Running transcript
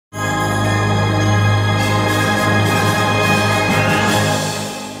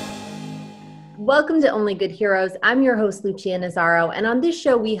Welcome to Only Good Heroes. I'm your host, Lucia Nazzaro, and on this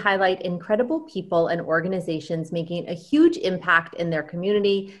show, we highlight incredible people and organizations making a huge impact in their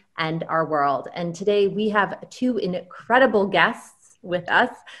community and our world. And today we have two incredible guests with us.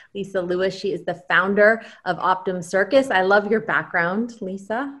 Lisa Lewis, she is the founder of Omnium Circus. I love your background,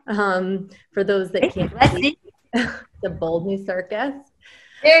 Lisa. For those that can't see, the bold new circus.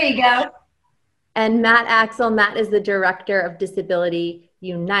 There you go. And Matt Axel. Matt is the director of Disability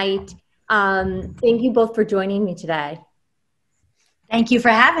Unite. Thank you both for joining me today. Thank you for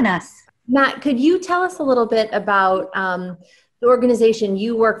having us. Matt, could you tell us a little bit about the organization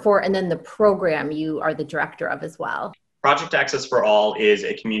you work for and then the program you are the director of as well? Project Access for All is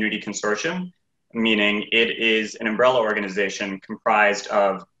a community consortium, meaning it is an umbrella organization comprised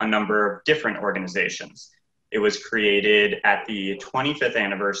of a number of different organizations. It was created at the 25th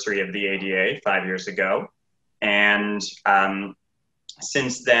anniversary of the ADA 5 years ago, and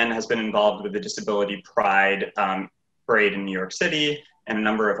since then has been involved with the Disability Pride Parade in New York City and a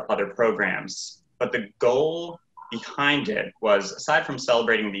number of other programs. But the goal behind it was, aside from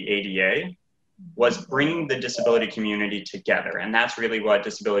celebrating the ADA, was bringing the disability community together. And that's really what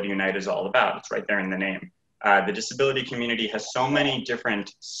Disability Unite is all about. It's right there in the name. The disability community has so many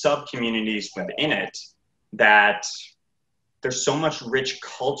different sub-communities within it that there's so much rich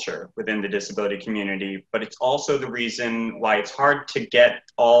culture within the disability community, but it's also the reason why it's hard to get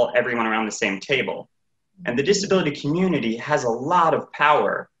everyone around the same table. And the disability community has a lot of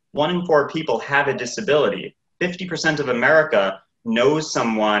power. 1 in 4 people have a disability. 50% of America knows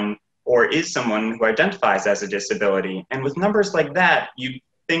someone or is someone who identifies as a disability. And with numbers like that, you'd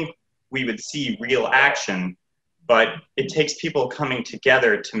think we would see real action, but it takes people coming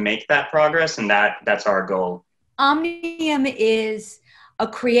together to make that progress, and that's our goal. Omnium is a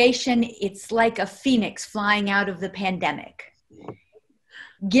creation. It's like a phoenix flying out of the pandemic.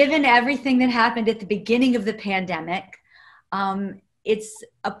 Given everything that happened at the beginning of the pandemic, it's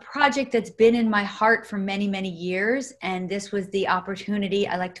a project that's been in my heart for many, many years. And this was the opportunity.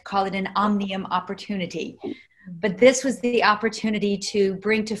 I like to call it an Omnium opportunity. But this was the opportunity to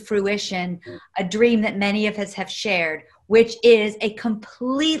bring to fruition a dream that many of us have shared, which is a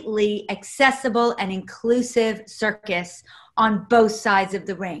completely accessible and inclusive circus on both sides of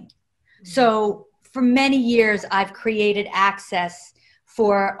the ring. So for many years, I've created access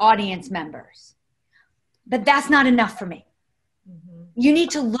for audience members, but that's not enough for me. You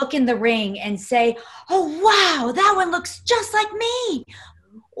need to look in the ring and say, oh, wow, that one looks just like me.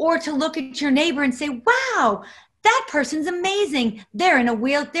 Or to look at your neighbor and say, wow, that person's amazing. They're a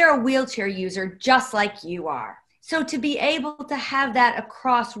wheelchair user just like you are. So to be able to have that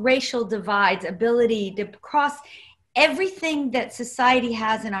across racial divides, ability to cross everything that society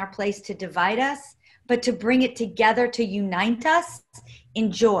has in our place to divide us, but to bring it together to unite us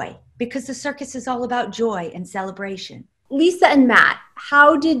in joy, because the circus is all about joy and celebration. Lisa and Matt,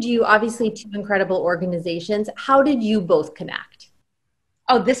 how did you, obviously two incredible organizations, how did you both connect?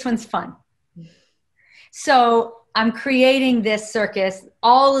 Oh, this one's fun. So I'm creating this circus.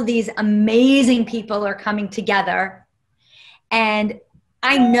 All of these amazing people are coming together. And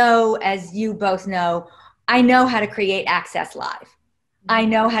I know, as you both know, I know how to create access live. I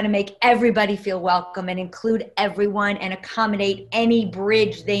know how to make everybody feel welcome and include everyone and accommodate any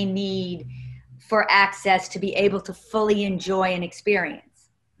bridge they need for access to be able to fully enjoy and experience.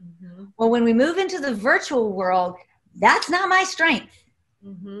 Well, when we move into the virtual world, that's not my strength.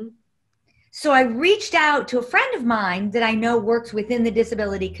 So I reached out to a friend of mine that I know works within the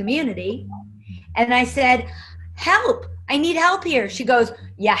disability community. And I said, help, I need help here. She goes,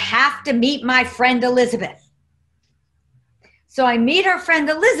 you have to meet my friend Elizabeth. So I meet her friend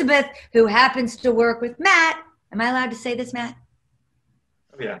Elizabeth, who happens to work with Matt. Am I allowed to say this, Matt?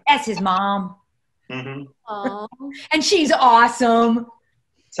 Oh, yeah. That's his mom. Aww. And she's awesome.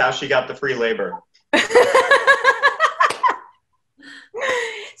 It's how she got the free labor.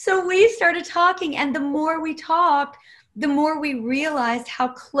 So we started talking, and the more we talked, the more we realized how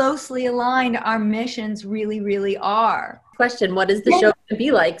closely aligned our missions really, really are. Question, what is the show going to be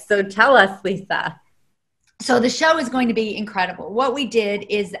like? So tell us, Lisa. So the show is going to be incredible. What we did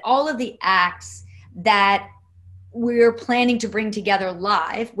is all of the acts that we're planning to bring together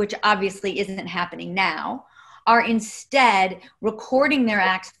live, which obviously isn't happening now, are instead recording their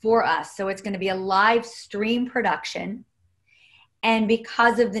acts for us. So it's going to be a live stream production. And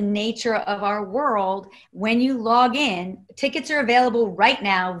because of the nature of our world, when you log in, tickets are available right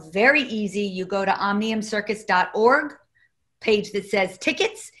now, very easy. You go to omniumcircus.org, page that says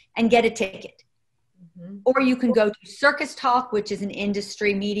tickets, and get a ticket. Or you can go to Circus Talk, which is an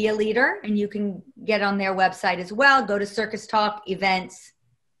industry media leader, and you can get on their website as well. Go to Circus Talk events.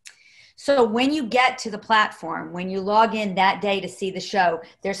 So when you get to the platform, when you log in that day to see the show,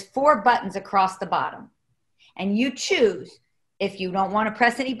 there's 4 buttons across the bottom. And you choose. If you don't want to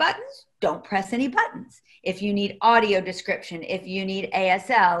press any buttons, don't press any buttons. If you need audio description, if you need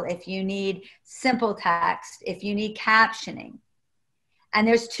ASL, if you need simple text, if you need captioning. And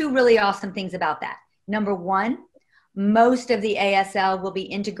there's 2 really awesome things about that. Number 1, most of the ASL will be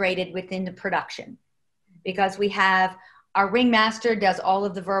integrated within the production because we have our ringmaster does all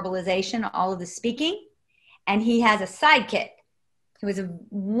of the verbalization, all of the speaking, and he has a sidekick who is a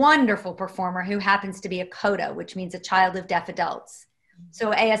wonderful performer who happens to be a CODA, which means a child of deaf adults.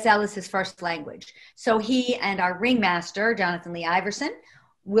 So ASL is his first language. So he and our ringmaster, Jonathan Lee Iverson,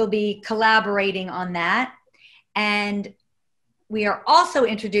 will be collaborating on that. And we are also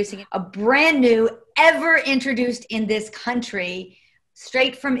introducing a brand new, ever introduced in this country,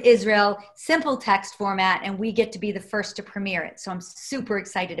 straight from Israel, simple text format, and we get to be the first to premiere it. So I'm super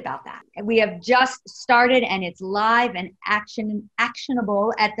excited about that. And we have just started, and it's live and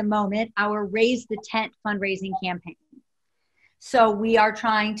actionable at the moment, our Raise the Tent fundraising campaign. So we are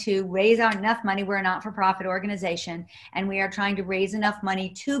trying to raise enough money. We're a not-for-profit organization, and we are trying to raise enough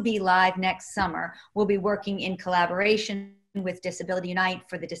money to be live next summer. We'll be working in collaboration with Disability Unite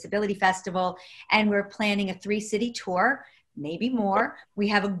for the Disability Festival, and we're planning a 3-city tour, maybe more. We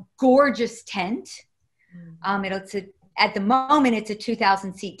have a gorgeous tent. At the moment, it's a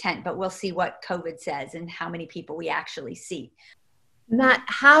 2,000-seat tent, but we'll see what COVID says and how many people we actually see. Matt,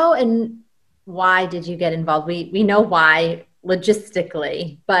 how and why did you get involved? We know why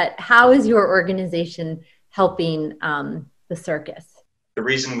logistically, but how is your organization helping the circus? The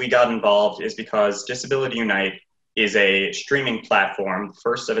reason we got involved is because Disability Unite is a streaming platform,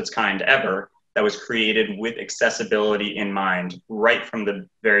 first of its kind ever, that was created with accessibility in mind right from the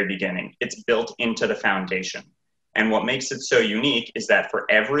very beginning. It's built into the foundation. And what makes it so unique is that for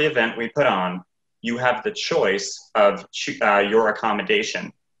every event we put on, you have the choice of your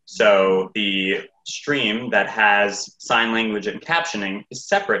accommodation. So the stream that has sign language and captioning is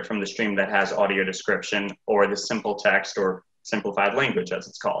separate from the stream that has audio description or the simple text or simplified language, as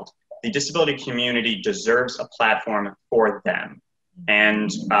it's called. The disability community deserves a platform for them. And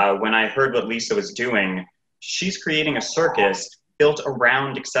when I heard what Lisa was doing, she's creating a circus built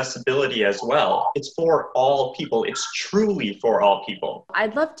around accessibility as well. It's for all people. It's truly for all people.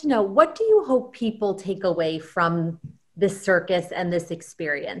 I'd love to know, what do you hope people take away from this circus and this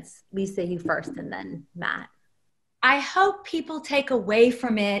experience? Lisa, you first, and then Matt. I hope people take away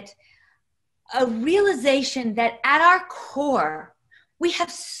from it a realization that at our core, we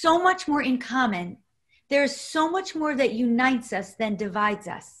have so much more in common. There's so much more that unites us than divides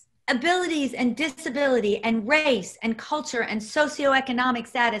us. Abilities and disability and race and culture and socioeconomic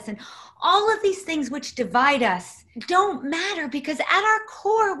status and all of these things which divide us don't matter, because at our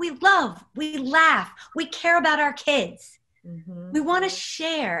core, we love, we laugh, we care about our kids. Mm-hmm. We want to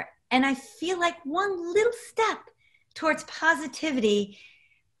share. And I feel like one little step towards positivity,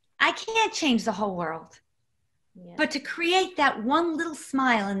 I can't change the whole world. Yeah. But to create that one little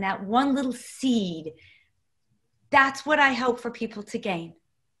smile and that one little seed, that's what I hope for people to gain.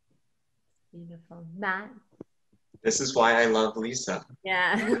 Beautiful. Matt? This is why I love Lisa.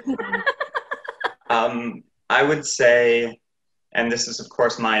 Yeah. I would say, and this is of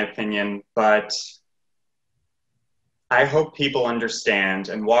course my opinion, but I hope people understand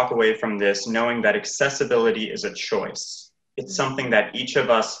and walk away from this knowing that accessibility is a choice. It's something that each of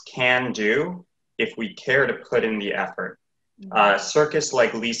us can do if we care to put in the effort. Circus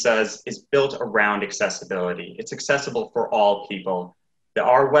like Lisa's is built around accessibility. It's accessible for all people.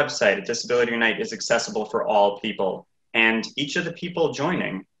 Our website at Disability Unite is accessible for all people. And each of the people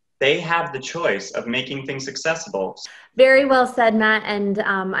joining, they have the choice of making things accessible. Very well said, Matt. And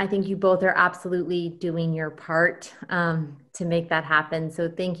I think you both are absolutely doing your part to make that happen. So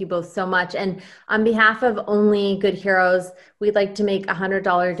thank you both so much. And on behalf of Only Good Heroes, we'd like to make a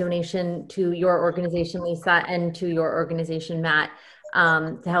 $100 donation to your organization, Lisa, and to your organization, Matt,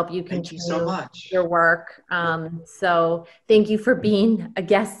 to help you continue your work. So thank you for being a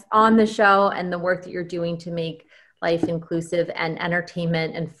guest on the show and the work that you're doing to make life inclusive and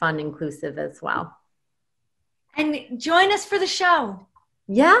entertainment and fun inclusive as well. And join us for the show.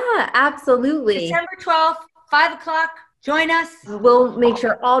 Yeah, absolutely. December 12th, 5 o'clock. Join us. We'll make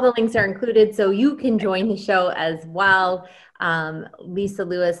sure all the links are included so you can join the show as well. Lisa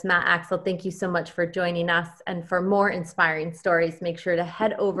Lewis, Matt Axel, thank you so much for joining us. And for more inspiring stories, make sure to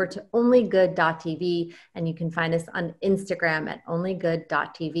head over to onlygood.tv, and you can find us on Instagram at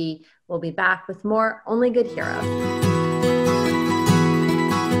onlygood.tv. We'll be back with more Only Good Heroes.